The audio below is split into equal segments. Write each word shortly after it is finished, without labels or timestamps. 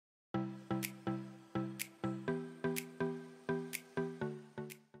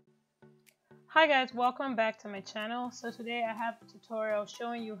Hi guys, welcome back to my channel. So today I have a tutorial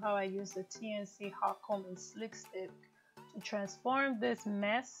showing you how I use the T.N.C hot comb and slick stick to transform this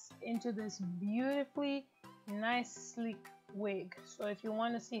mess into this beautifully nice sleek wig. So if you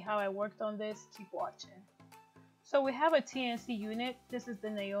want to see how I worked on this, keep watching. So we have a T.N.C unit. This is the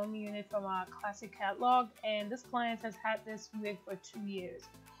NAOMI unit from our classic catalog, and this client has had this wig for 2 years.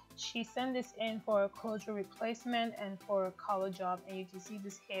 She sent this in for a closure replacement and for a color job, and you can see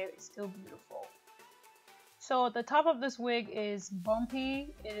this hair is still beautiful. So the top of this wig is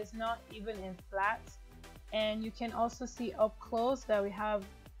bumpy, it is not even in flat, and you can also see up close that we have,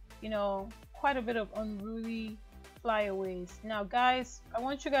 quite a bit of unruly flyaways. Now guys, I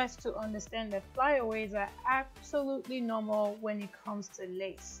want you guys to understand that flyaways are absolutely normal when it comes to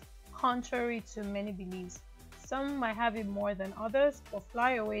lace, contrary to many beliefs. Some might have it more than others, but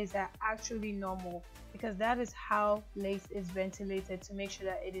flyaways are actually normal because that is how lace is ventilated to make sure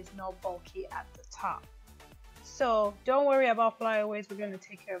that it is not bulky at the top. So don't worry about flyaways, we're going to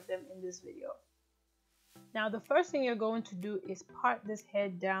take care of them in this video. Now the first thing you're going to do is part this hair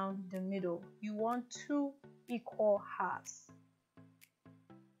down the middle. You want 2 equal halves.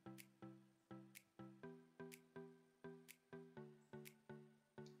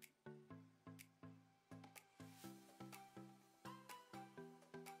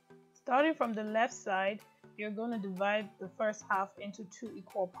 Starting from the left side, you're going to divide the first half into 2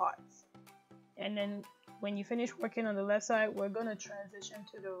 equal parts. And then when you finish working on the left side, we're going to transition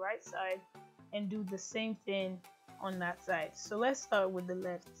to the right side and do the same thing on that side. So let's start with the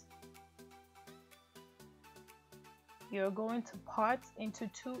left. You're going to part into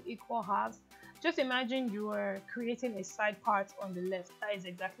 2 equal halves. Just imagine you are creating a side part on the left. That is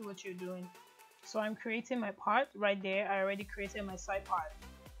exactly what you're doing. So I'm creating my part right there. I already created my side part.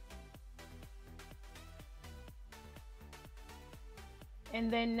 And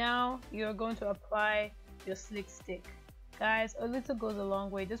then now you're going to apply your slick stick. Guys, a little goes a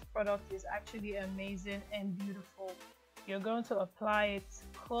long way. This product is actually amazing and beautiful. You're going to apply it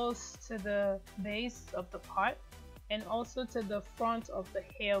close to the base of the part and also to the front of the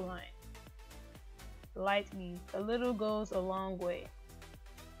hairline. Lightly, a little goes a long way.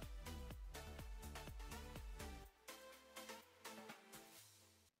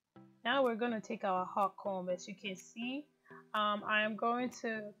 Now we're going to take our hot comb. As you can see, I am going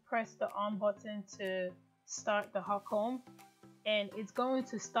to press the on button to start the hot comb, and it's going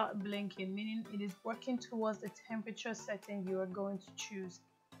to start blinking, meaning it is working towards the temperature setting you are going to choose.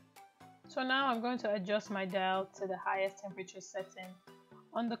 So now I'm going to adjust my dial to the highest temperature setting.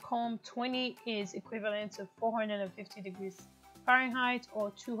 On the comb, 20 is equivalent to 450 degrees Fahrenheit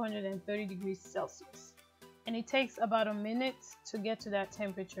or 230 degrees Celsius. And it takes about a minute to get to that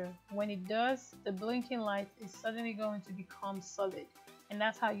temperature. When it does, the blinking light is suddenly going to become solid, and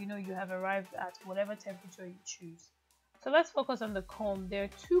that's how you know you have arrived at whatever temperature you choose. So let's focus on the comb. There are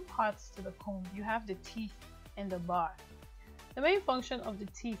 2 parts to the comb. You have the teeth and the bar. The main function of the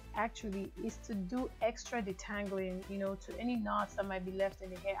teeth actually is to do extra detangling, to any knots that might be left in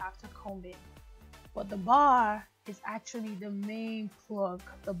the hair after combing. But the bar is actually the main plug.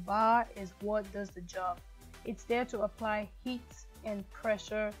 The bar is what does the job. It's there to apply heat and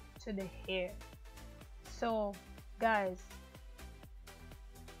pressure to the hair. So guys,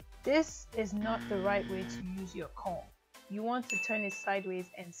 this is not the right way to use your comb. You want to turn it sideways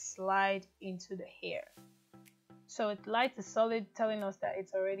and slide into the hair. So the light is solid, telling us that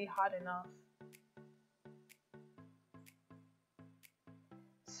it's already hot enough.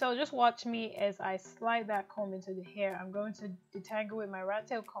 So just watch me as I slide that comb into the hair. I'm going to detangle with my rat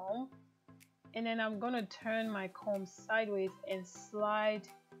tail comb, and then I'm going to turn my comb sideways and slide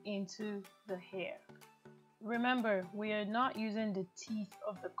into the hair. Remember, we are not using the teeth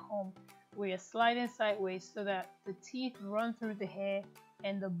of the comb. We are sliding sideways so that the teeth run through the hair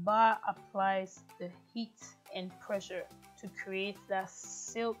and the bar applies the heat and pressure to create that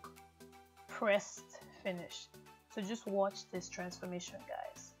silk pressed finish. So just watch this transformation,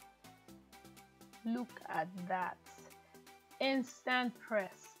 guys. Look at that. Instant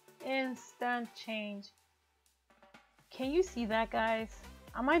press. Instant change. Can you see that, guys?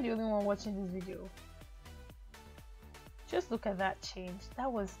 Am I the only one watching this video? Just look at that change.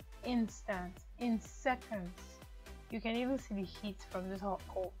 That was instant, in seconds. You can even see the heat from this hot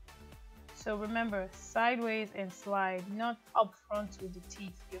comb. So remember, sideways and slide, not up front with the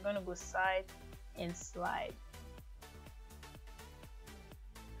teeth. You're gonna go side and slide.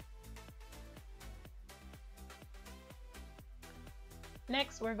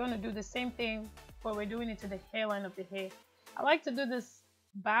 Next, we're going to do the same thing, but we're doing it to the hairline of the hair. I like to do this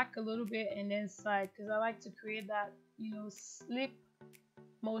back a little bit and then side because I like to create that, slip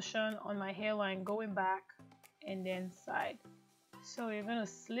motion on my hairline going back and then side. So you're gonna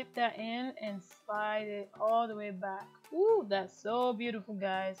slip that in and slide it all the way back. Ooh, that's so beautiful,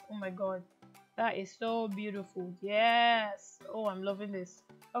 guys. Oh my god, that is so beautiful. Yes. Oh, I'm loving this.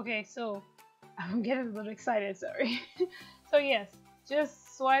 Okay, so I'm getting a little excited, sorry. So yes,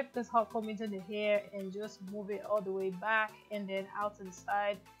 just swipe this hot comb into the hair and just move it all the way back and then out to the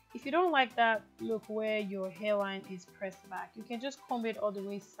side. If you don't like that look where your hairline is pressed back, you can just comb it all the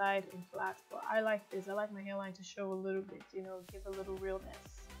way side and flat. But I like this. I like my hairline to show a little bit, you know, give a little realness.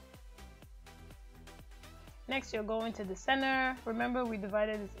 Next, you're going to the center. Remember, we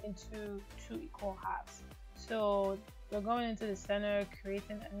divided this into 2 equal halves. So we're going into the center,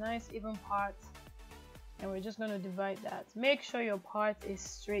 creating a nice even part. And we're just going to divide that. Make sure your part is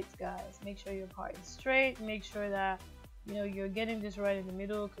straight, guys. Make sure your part is straight. Make sure that you know you're getting this right in the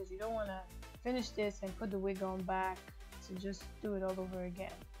middle, because you don't want to finish this and put the wig on back, so just do it all over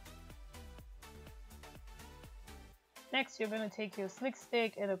again. Next, you're going to take your slick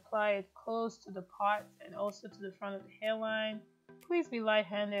stick and apply it close to the part and also to the front of the hairline. Please be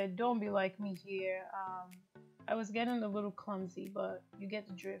light-handed, don't be like me here. I was getting a little clumsy, but you get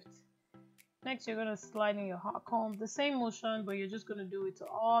the drift. Next, you're going to slide in your hot comb, the same motion, but you're just going to do it to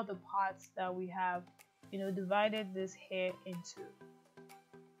all the parts that we have, you know, divided this hair into.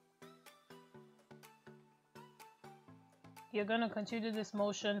 You're going to continue this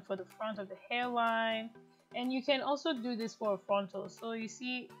motion for the front of the hairline, and you can also do this for a frontal. So you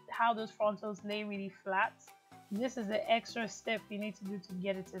see how those frontals lay really flat? This is the extra step you need to do to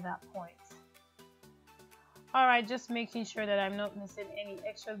get it to that point. Alright, just making sure that I'm not missing any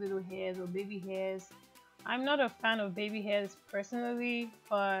extra little hairs or baby hairs. I'm not a fan of baby hairs personally,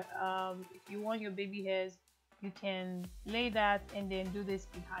 but if you want your baby hairs, you can lay that and then do this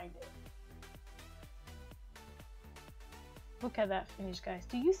behind it. Look at that finish, guys.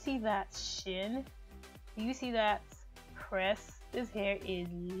 Do you see that sheen? Do you see that press? This hair is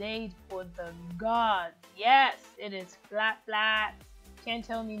laid for the gods. Yes, it is flat. Can't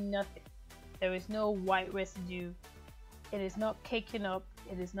tell me nothing. There is no white residue. It is not caking up.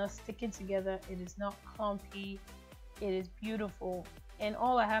 It is not sticking together. It is not clumpy. It is beautiful. And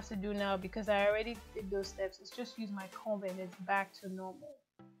all I have to do now, because I already did those steps, is just use my comb and it's back to normal.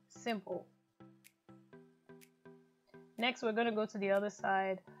 Simple. Next, we're going to go to the other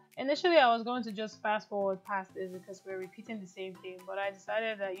side. Initially, I was going to just fast forward past this because we're repeating the same thing. But I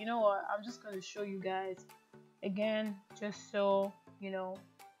decided that, you know what, I'm just going to show you guys again, just so, you know,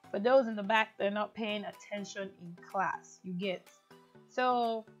 for those in the back, they're not paying attention in class. You get.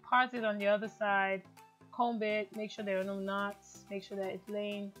 So part it on the other side, comb it, make sure there are no knots, make sure that it's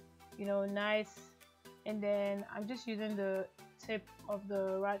laying, you know, nice. And then I'm just using the tip of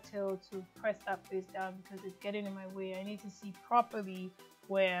the rat tail to press that place down because it's getting in my way. I need to see properly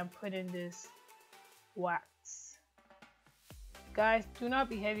where I'm putting this wax. Guys, do not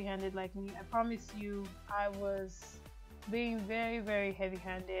be heavy-handed like me. I promise you, I was being very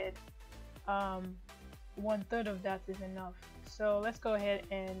heavy-handed. 1/3 of that is enough. So let's go ahead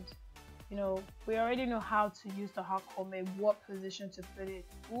and, you know, we already know how to use the hot comb and what position to put it.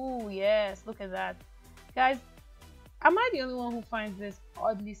 Ooh, yes, look at that. Guys, am I the only one who finds this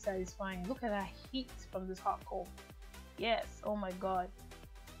oddly satisfying? Look at that heat from this hot comb. Yes, oh my god.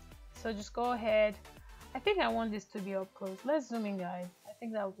 So just go ahead. I think I want this to be up close. Let's zoom in, guys. I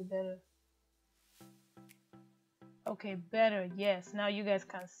think that would be better. Okay, better. Yes, now you guys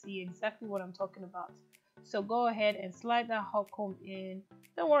can see exactly what I'm talking about. So go ahead and slide that hot comb in.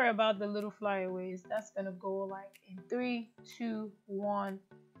 Don't worry about the little flyaways. That's gonna go like in 3, 2, 1.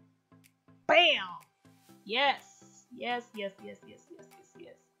 Bam! Yes.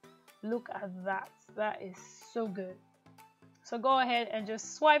 Look at that. That is so good. So go ahead and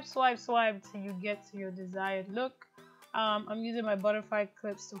just swipe till you get to your desired look. I'm using my butterfly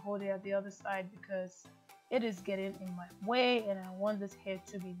clips to hold it at the other side because it is getting in my way and I want this hair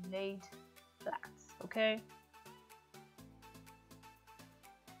to be laid flat, okay?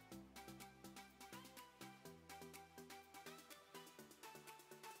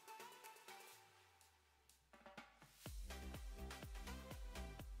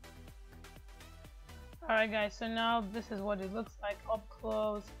 Alright guys, so now this is what it looks like up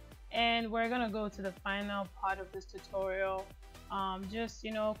close, and we're gonna go to the final part of this tutorial. Just,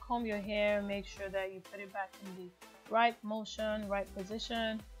 you know, comb your hair, make sure that you put it back in the right motion, right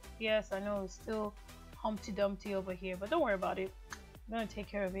position. Yes, I know it's still Humpty Dumpty over here, but don't worry about it. I'm gonna take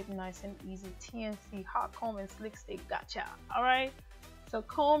care of it nice and easy. T.N.C hot comb and slick stick, gotcha. Alright, so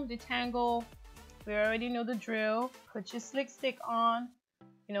comb, detangle, we already know the drill. Put your slick stick on.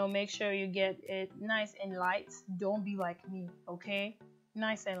 You know, make sure you get it nice and light. Don't be like me, okay?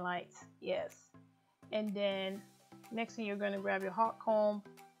 nice and light. Yes. And then next thing, you're going to grab your hot comb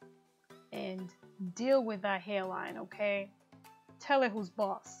and deal with that hairline, okay? Tell it who's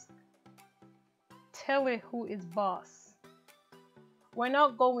boss. Tell it who is boss. We're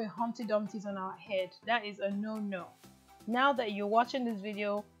not going Humpty Dumpty's on our head. That is a no-no. Now that you're watching this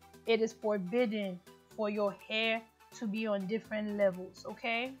video, it is forbidden for your hair to be on different levels,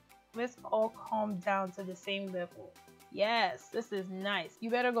 okay? Let's all calm down to the same level. Yes, this is nice. You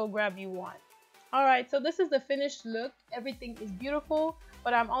better go grab you one. Alright, so this is the finished look. Everything is beautiful,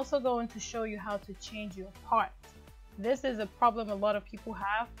 but I'm also going to show you how to change your part. This is a problem a lot of people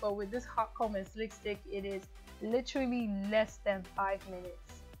have, but with this hot comb and slick stick, it is literally less than 5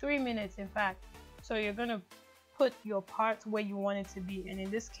 minutes. 3 minutes, in fact. So you're going to put your parts where you want it to be, and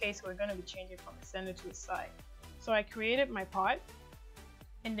in this case, we're going to be changing from the center to the side. So I created my part,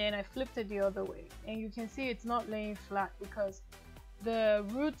 and then I flipped it the other way, and you can see it's not laying flat because the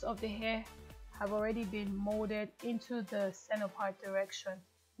roots of the hair have already been molded into the center part direction.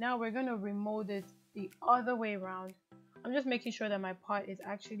 Now we're going to remold it the other way around. I'm just making sure that my part is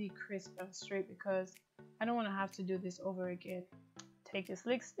actually crisp and straight because I don't want to have to do this over again. Take a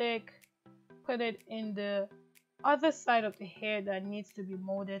slick stick, put it in the other side of the hair that needs to be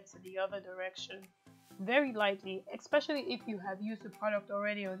molded to the other direction very lightly, especially if you have used the product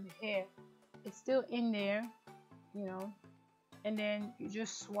already on the hair. It's still in there, you know, and then you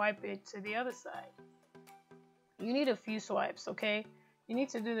just swipe it to the other side. You need a few swipes, okay? You need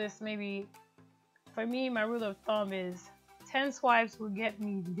to do this maybe, for me, my rule of thumb is 10 swipes will get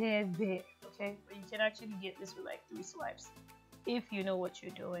me there, okay? But you can actually get this with like 3 swipes if you know what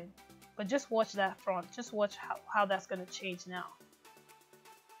you're doing. But just watch that front. Just watch how that's going to change now.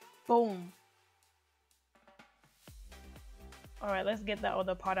 Boom. Alright, let's get that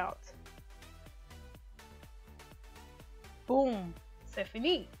other part out. Boom. C'est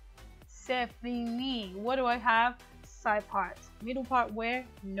fini. C'est fini. What do I have? Side parts. Middle part where?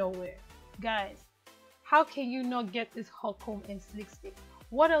 Nowhere. Guys, how can you not get this hot comb and slick stick?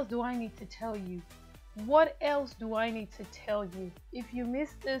 What else do I need to tell you? What else do I need to tell you? If you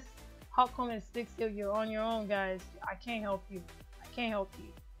missed this hot comb and slick stick, you're on your own, guys. I can't help you. I can't help you.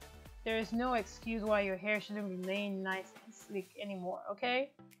 There is no excuse why your hair shouldn't be laying nice and sleek anymore,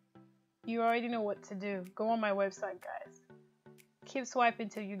 okay? You already know what to do. Go on my website, guys. Keep swiping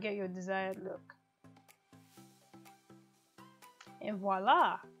till you get your desired look. And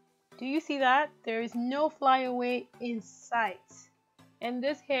voila! Do you see that? There is no flyaway in sight. And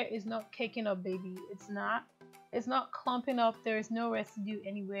this hair is not caking up, baby. It's not. It's not clumping up. There is no residue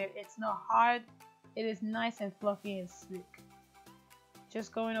anywhere. It's not hard. It is nice and fluffy and sleek.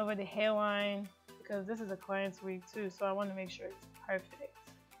 Just going over the hairline because this is a client's wig too, so I want to make sure it's perfect.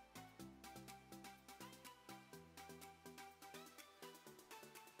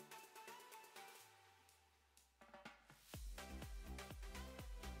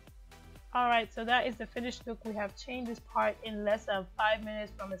 Alright, so that is the finished look. We have changed this part in less than 5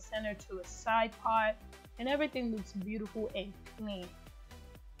 minutes from a center to a side part, and everything looks beautiful and clean.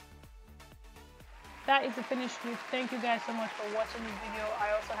 That is the finished look. Thank you guys so much for watching this video.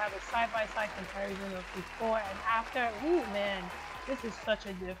 I also have a side-by-side comparison of before and after. Ooh, man, this is such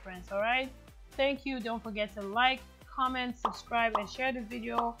a difference, alright? Thank you. Don't forget to like, comment, subscribe, and share this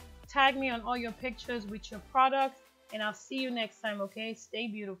video. Tag me on all your pictures with your products, and I'll see you next time, okay? Stay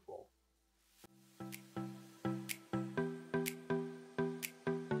beautiful.